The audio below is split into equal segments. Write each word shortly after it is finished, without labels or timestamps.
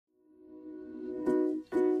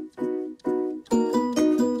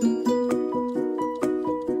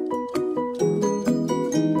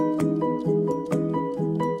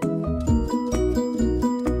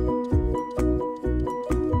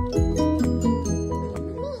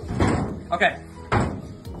Okay.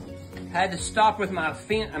 Had to stop with my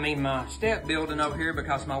step building over here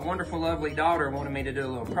because my wonderful, lovely daughter wanted me to do a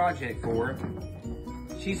little project for her.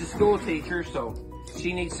 She's a school teacher, so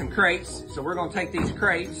she needs some crates. So we're gonna take these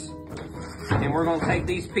crates and we're gonna take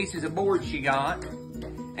these pieces of board she got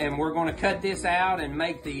and we're gonna cut this out and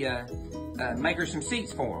make make her some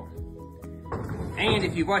seats for them. And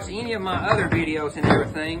if you watch any of my other videos and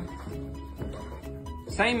everything,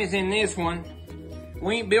 same as in this one,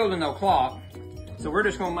 we ain't building no clock. So we're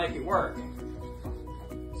just gonna make it work.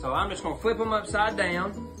 So I'm just gonna flip them upside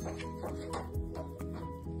down.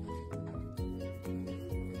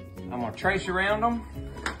 I'm gonna trace around them.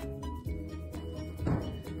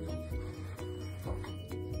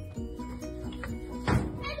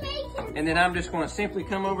 And then I'm just gonna simply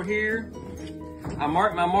come over here. I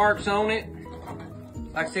mark my marks on it.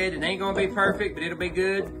 Like I said, it ain't gonna be perfect, but it'll be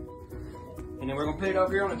good. And then we're gonna put it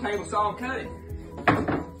over here on the table saw and cut it.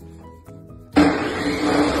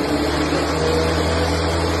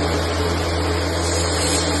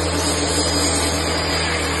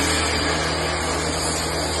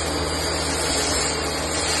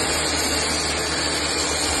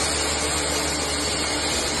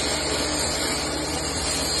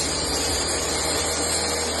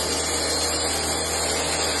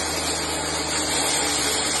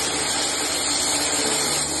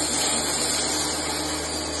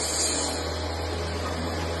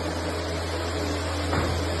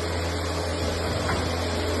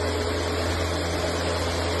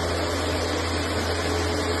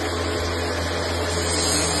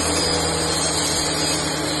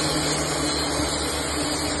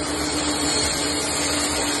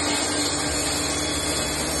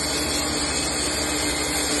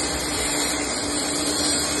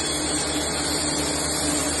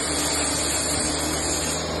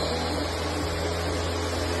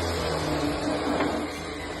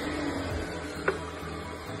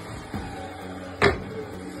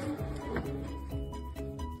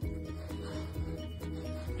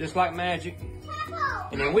 Just like magic.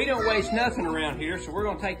 And then we don't waste nothing around here, so we're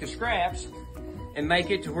gonna take the scraps and make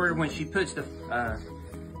it to where when she puts the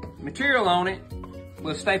material on it,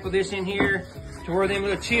 we'll staple this in here to where them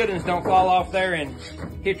little childrens don't fall off there and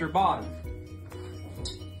hit her bottom.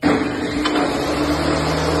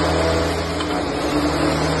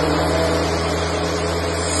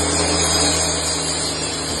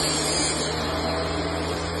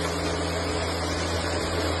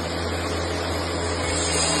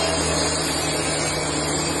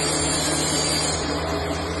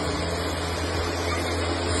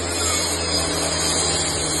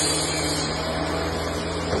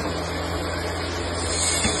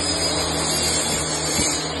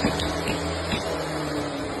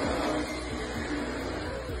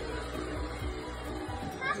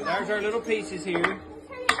 So there's our little pieces here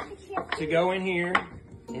to go in here.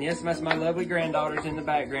 And yes, that's my lovely granddaughters in the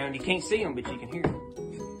background. You can't see them, but you can hear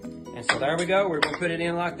them. And so there we go. We're going to put it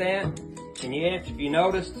in like that. And yes, if you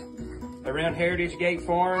noticed, around Heritage Gate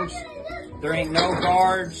Farms, there ain't no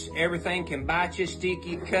guards. Everything can bite you, stick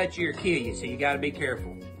you, cut you, or kill you. So you got to be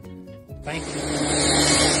careful. Thank you.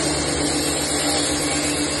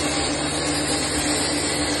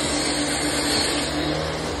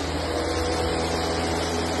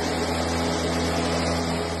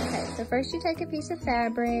 First you take a piece of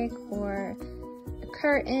fabric or a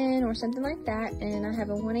curtain or something like that, and I have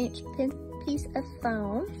a 1-inch piece of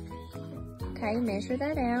foam. Okay, measure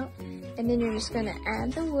that out, and then you're just gonna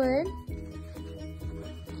add the wood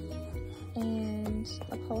and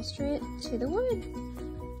upholster it to the wood.